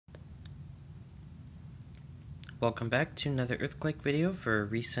Welcome back to another earthquake video for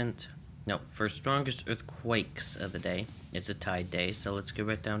strongest earthquakes of the day. It's a tide day, so let's get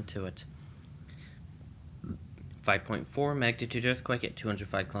right down to it. 5.4 magnitude earthquake at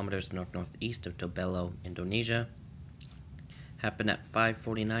 205 kilometers north-northeast of DUBBY, Indonesia. Happened at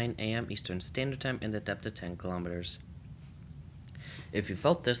 5:49 a.m. Eastern Standard Time in the depth of 10 kilometers. If you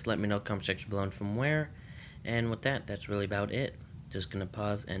felt this, let me know in the comment section below and from where. And with that, that's really about it. Just gonna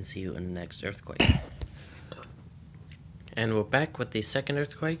pause and see you in the next earthquake. And we're back with the second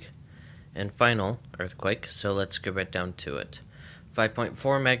earthquake and final earthquake, so let's get right down to it.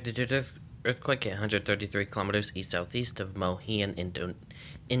 5.4 magnitude earthquake at 133 kilometers east-southeast of Mohian,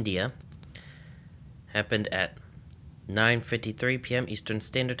 India. Happened at 9:53 p.m. Eastern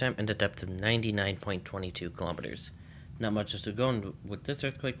Standard Time in the depth of 99.22 kilometers. Not much is to go on with this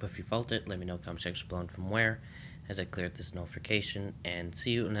earthquake, but if you felt it, let me know in the comment section below and from where, as I cleared this notification, and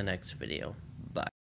see you in the next video. Bye.